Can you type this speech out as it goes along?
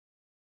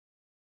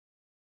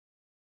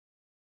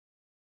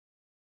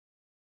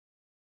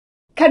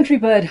Country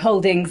Bird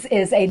Holdings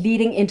is a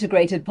leading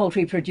integrated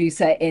poultry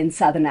producer in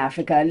Southern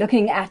Africa.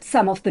 Looking at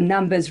some of the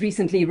numbers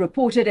recently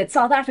reported, its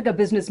South Africa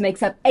business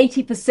makes up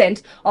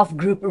 80% of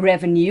group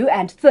revenue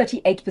and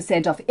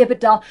 38% of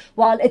EBITDA,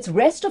 while its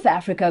rest of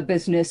Africa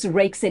business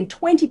rakes in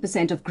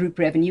 20% of group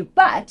revenue,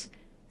 but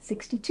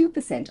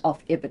 62%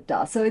 of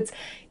EBITDA. So it's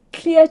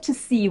clear to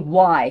see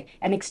why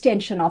an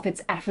extension of its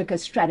Africa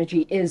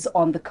strategy is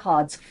on the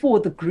cards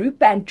for the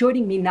group. And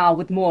joining me now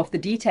with more of the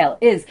detail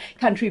is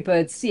Country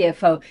Bird's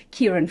CFO,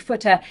 Kieron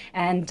Futter,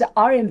 and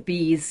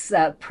RMB's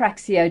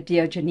Praxia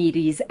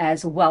Diogenidis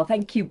as well.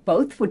 Thank you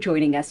both for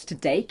joining us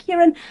today.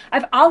 Kieron,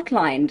 I've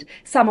outlined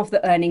some of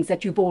the earnings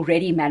that you've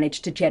already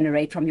managed to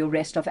generate from your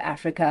rest of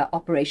Africa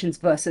operations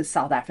versus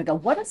South Africa.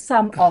 What are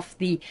some of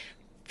the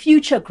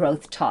future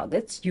growth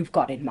targets you've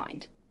got in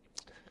mind?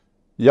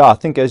 Yeah, I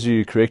think as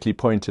you correctly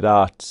pointed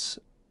out,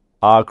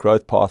 our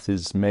growth path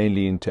is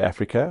mainly into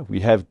Africa. We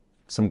have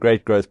some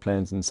great growth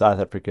plans in South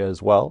Africa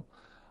as well.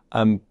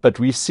 But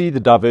we see the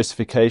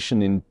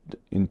diversification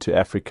into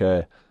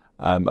Africa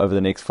over the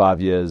next 5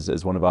 years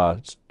as one of our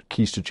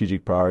key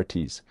strategic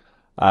priorities.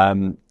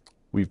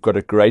 We've got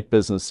a great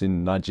business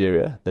in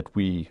Nigeria that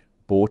we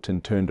bought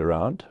and turned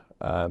around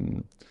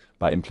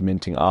by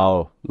implementing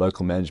our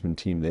local management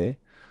team there.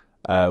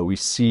 We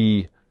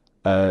see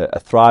a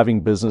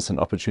thriving business and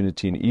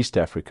opportunity in East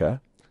Africa,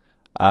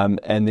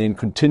 and then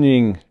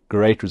continuing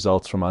great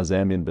results from our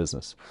Zambian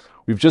business.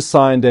 We've just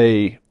signed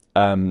a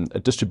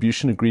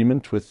distribution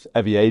agreement with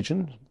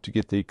Aviagen to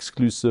get the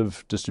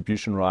exclusive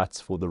distribution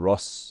rights for the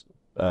Ross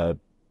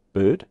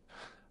bird,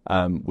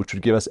 which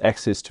would give us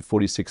access to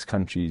 46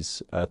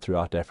 countries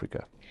throughout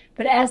Africa.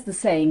 But as the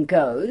saying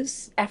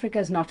goes, Africa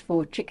is not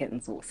for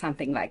chickens or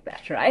something like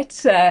that,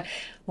 right?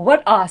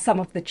 What are some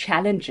of the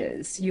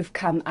challenges you've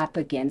come up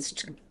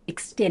against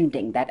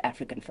extending that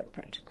African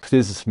footprint?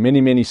 There's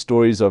many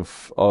stories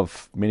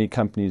of many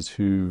companies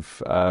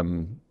who've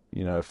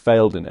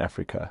failed in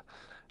Africa.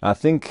 I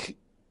think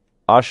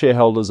our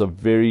shareholders are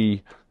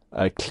very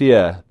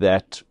clear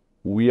that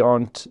we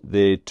aren't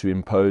there to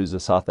impose a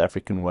South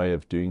African way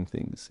of doing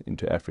things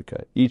into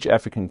Africa. Each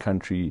African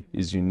country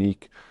is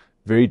unique,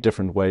 very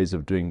different ways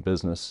of doing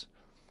business.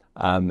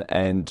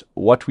 And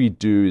what we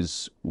do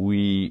is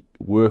we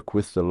work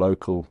with the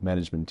local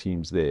management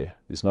teams there.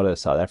 There's not a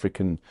South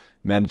African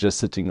manager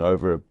sitting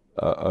over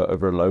a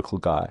local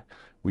guy.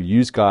 We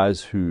use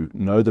guys who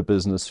know the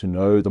business, who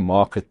know the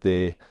market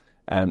there.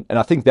 And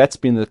I think that's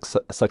been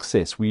the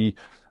success. We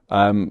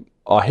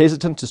are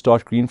hesitant to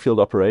start greenfield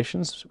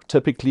operations.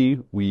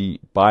 Typically,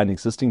 we buy an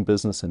existing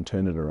business and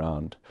turn it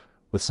around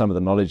with some of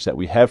the knowledge that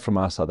we have from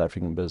our South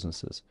African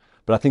businesses.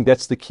 But I think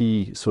that's the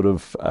key sort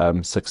of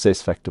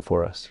success factor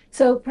for us.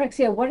 So,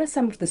 Praxia, what are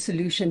some of the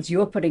solutions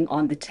you're putting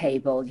on the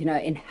table,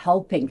 in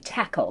helping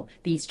tackle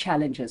these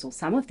challenges, or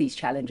some of these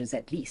challenges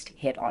at least,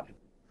 head on?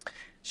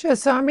 Sure.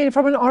 So, I mean,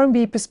 from an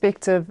RMB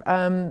perspective,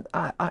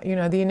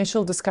 the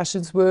initial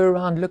discussions were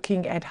around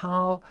looking at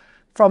how,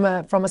 from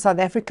a South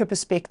Africa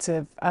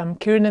perspective,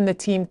 Kieron and the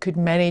team could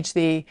manage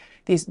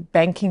this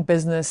banking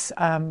business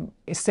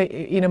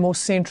in a more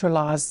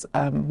centralized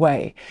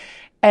way.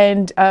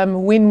 And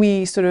when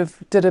we sort of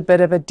did a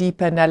bit of a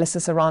deeper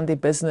analysis around their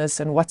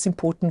business and what's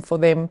important for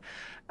them,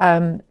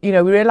 we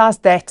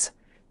realized that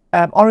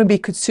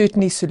RMB could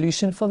certainly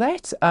solution for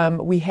that.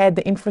 We had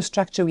the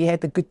infrastructure, we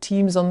had the good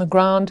teams on the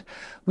ground.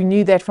 We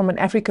knew that from an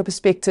Africa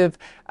perspective,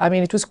 I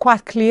mean, it was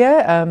quite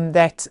clear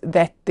that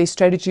their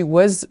strategy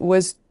was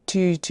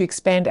to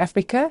expand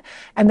Africa,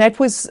 and that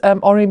was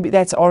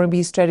that's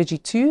RMB's strategy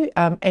too,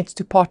 and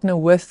to partner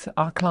with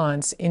our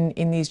clients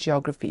in these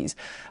geographies.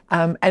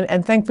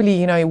 And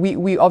thankfully,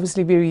 we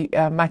obviously very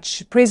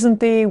much present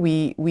there.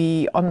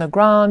 We on the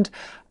ground,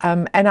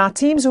 and our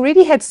teams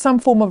already had some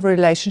form of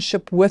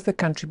relationship with the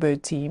Country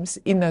Bird teams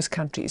in those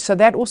countries. So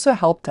that also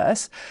helped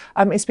us,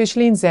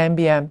 especially in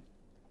Zambia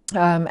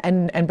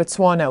and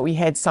Botswana. We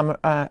had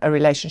a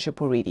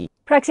relationship already.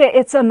 Praxia,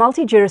 it's a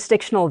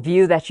multi-jurisdictional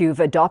view that you've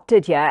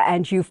adopted here,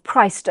 and you've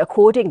priced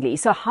accordingly.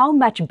 So how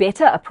much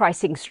better a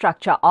pricing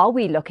structure are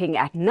we looking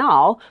at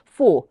now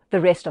for the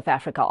rest of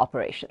Africa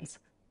operations?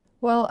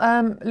 Well,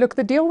 look,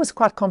 the deal was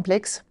quite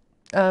complex,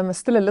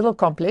 still a little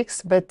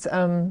complex, but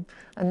and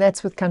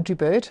that's with Country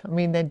Bird. I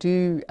mean, they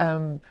do,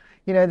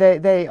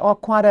 they are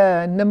quite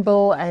a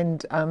nimble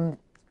and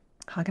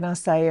how can I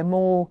say, a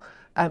more,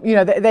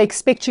 they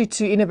expect you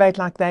to innovate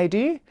like they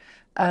do,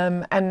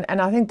 and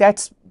I think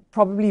that's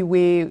probably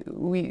where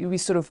we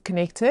sort of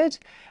connected.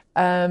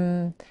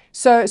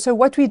 So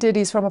what we did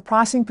is, from a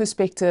pricing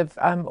perspective,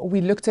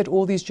 we looked at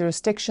all these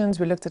jurisdictions,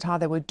 we looked at how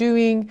they were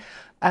doing,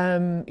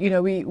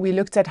 we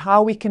looked at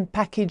how we can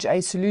package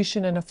a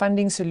solution and a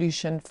funding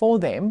solution for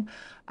them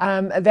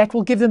that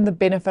will give them the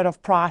benefit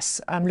of price,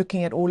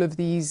 looking at all of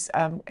these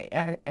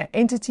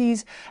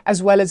entities,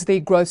 as well as their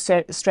growth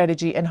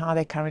strategy and how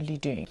they're currently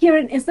doing.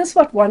 Kieron, is this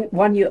what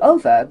won you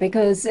over?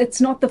 Because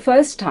it's not the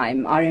first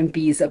time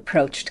RMB's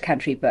approached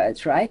Country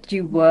Birds, right?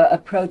 You were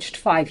approached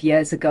 5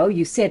 years ago.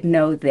 You said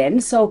no then.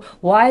 So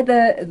why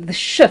the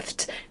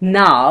shift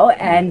now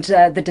and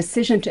the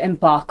decision to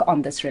embark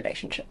on this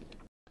relationship?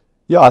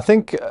 Yeah, I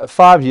think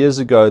 5 years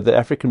ago, the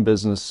African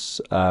business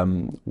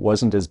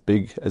wasn't as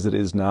big as it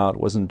is now. It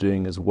wasn't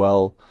doing as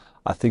well.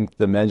 I think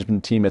the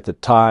management team at the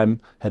time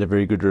had a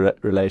very good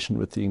relation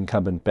with the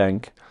incumbent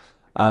bank.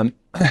 Um,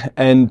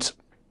 and,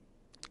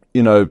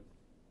 you know,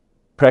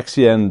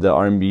 Praxia and the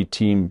RMB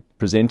team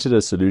presented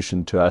a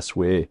solution to us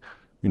where,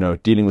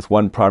 dealing with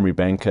one primary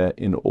banker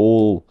in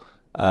all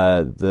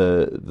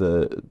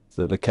the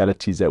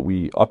localities that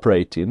we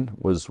operate in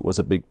was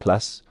a big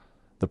plus.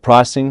 The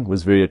pricing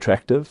was very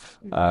attractive,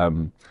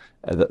 the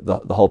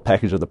whole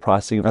package of the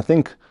pricing. And I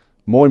think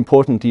more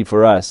importantly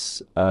for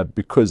us,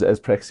 because as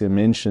Praxia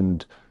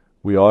mentioned,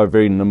 we are a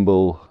very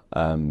nimble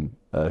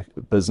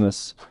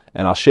business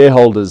and our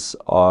shareholders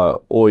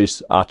are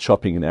always out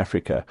shopping in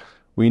Africa.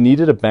 We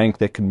needed a bank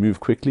that can move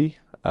quickly,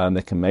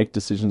 that can make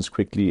decisions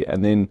quickly,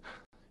 and then,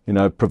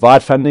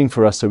 provide funding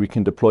for us so we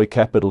can deploy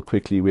capital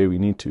quickly where we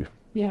need to.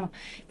 Yeah.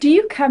 Do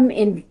you come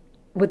in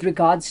with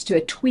regards to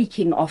a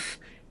tweaking of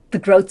the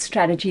growth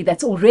strategy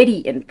that's already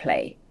in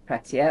play,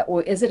 Praxia,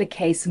 or is it a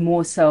case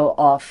more so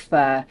of,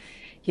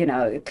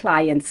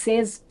 client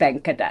says,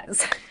 banker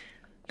does?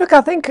 Look,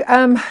 I think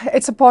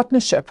it's a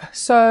partnership.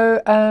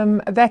 So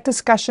that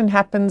discussion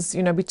happens,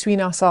 between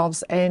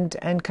ourselves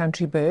and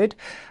Country Bird.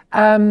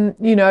 They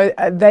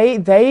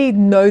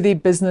know their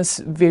business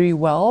very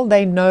well.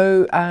 They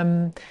know,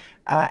 and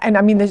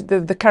I mean,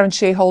 the current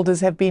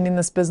shareholders have been in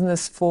this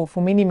business for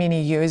many,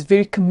 many years,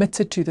 very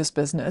committed to this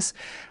business.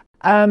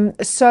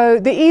 So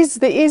there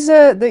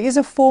is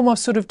a form of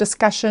sort of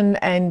discussion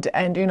and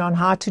on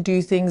how to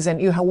do things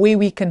and where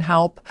we can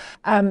help.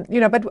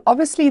 But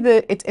obviously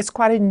it's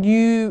quite a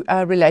new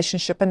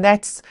relationship, and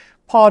that's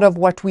part of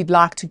what we'd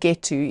like to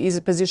get to, is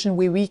a position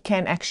where we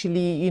can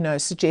actually,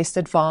 suggest,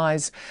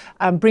 advise,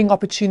 bring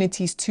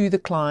opportunities to the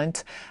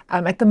client.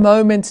 At the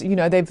moment,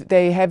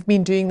 they have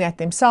been doing that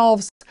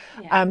themselves.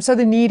 Yeah. So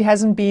the need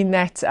hasn't been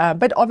that,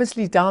 but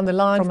obviously down the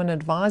line, from an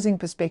advising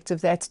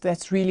perspective,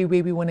 that's really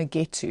where we want to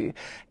get to,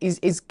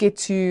 is get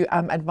to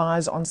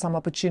advise on some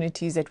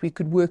opportunities that we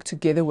could work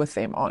together with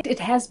them on. It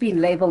has been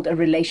labelled a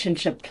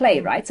relationship play,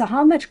 right? So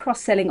how much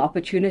cross-selling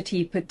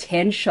opportunity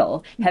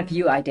potential have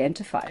you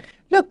identified?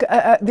 Look,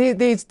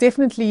 there's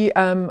definitely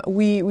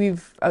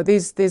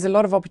there's a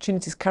lot of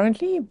opportunities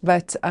currently,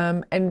 but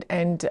Kieron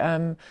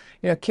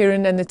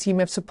and the team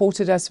have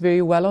supported us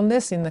very well on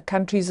this in the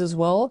countries as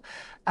well.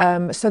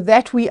 So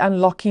that we're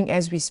unlocking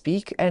as we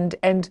speak, and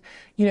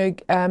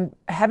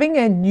having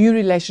a new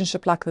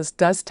relationship like this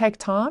does take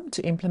time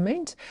to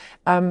implement,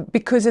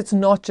 because it's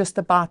not just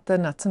about the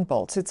nuts and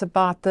bolts. It's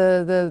about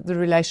the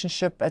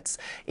relationship. It's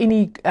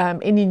any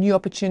new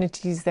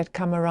opportunities that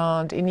come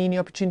around, any new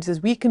opportunities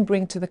we can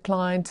bring to the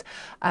client,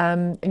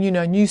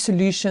 new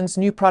solutions,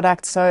 new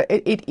products. So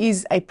it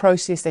is a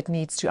process that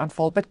needs to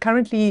unfold. But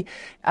currently,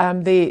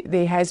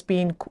 there has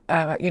been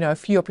a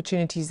few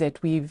opportunities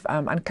that we've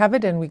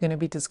uncovered, and we're going to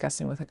be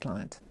discussing with a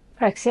client.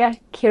 Praxia,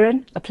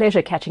 Kieron, a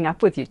pleasure catching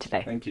up with you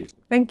today. Thank you.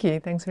 Thank you.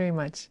 Thanks very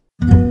much.